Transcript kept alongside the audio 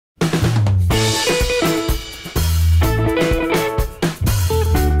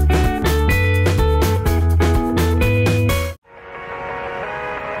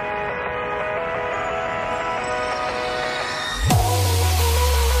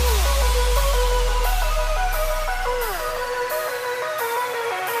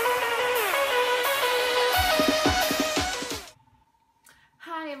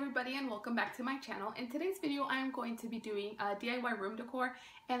going to be doing a DIY room decor,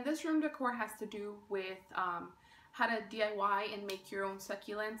 and this room decor has to do with how to DIY and make your own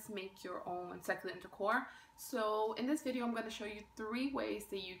succulents, make your own succulent decor. So in this video I'm going to show you 3 ways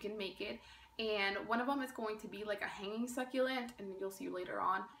that you can make it, and one of them is going to be like a hanging succulent, and you'll see later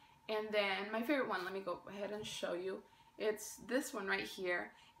on. And then my favorite one, let me go ahead and show you, it's this one right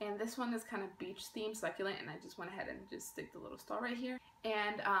here, and this one is kind of beach themed succulent, and I just went ahead and just stick the little star right here.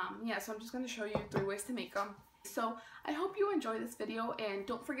 And yeah, so I'm just going to show you 3 ways to make them. So I hope you enjoy this video, and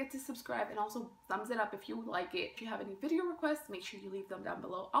don't forget to subscribe and also thumbs it up if you like it. If you have any video requests, make sure you leave them down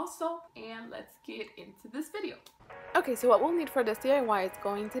below also, and let's get into this video. Okay, so what we'll need for this DIY is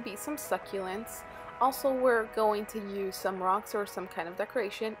going to be some succulents. Also, we're going to use some rocks or some kind of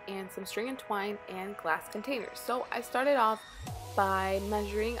decoration, and some string and twine and glass containers. So I started off by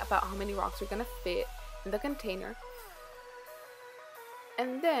measuring about how many rocks are going to fit in the container.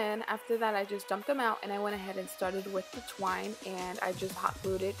 And then after that I just dumped them out, and I went ahead and started with the twine, and I just hot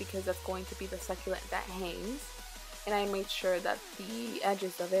glued it because that's going to be the succulent that hangs. And I made sure that the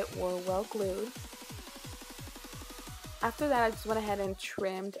edges of it were well glued. After that I just went ahead and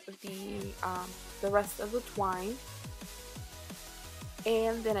trimmed the rest of the twine.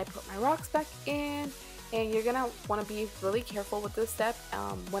 And then I put my rocks back in. And you're going to want to be really careful with this step.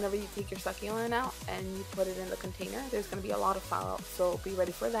 Whenever you take your succulent out and you put it in the container, there's going to be a lot of fallout, so be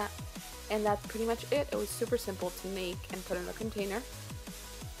ready for that. And that's pretty much it. It was super simple to make and put in the container.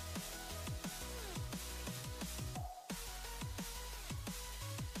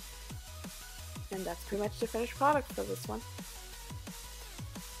 And that's pretty much the finished product for this one.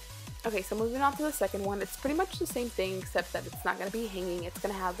 Okay, so moving on to the second one, it's pretty much the same thing except that it's not going to be hanging. It's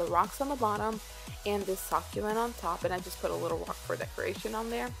going to have the rocks on the bottom and this succulent on top, and I just put a little rock for decoration on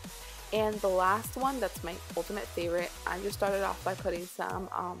there. And the last one, that's my ultimate favorite, I just started off by putting some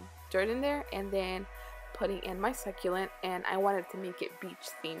dirt in there and then putting in my succulent, and I wanted to make it beach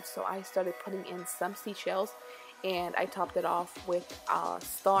themed, so I started putting in some seashells, and I topped it off with a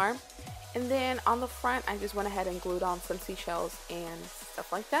star. And then on the front I just went ahead and glued on some seashells and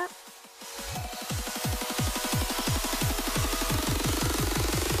stuff like that.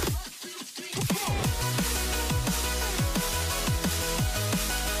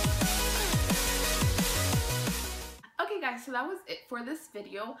 Okay guys, so that was it for this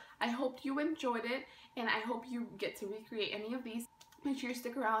video. I hope you enjoyed it, and I hope you get to recreate any of these. Make sure you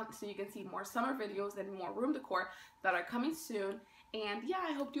stick around so you can see more summer videos and more room decor that are coming soon. And yeah,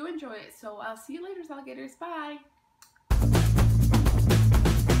 I hope you enjoy it. So I'll see you later, alligators. Bye!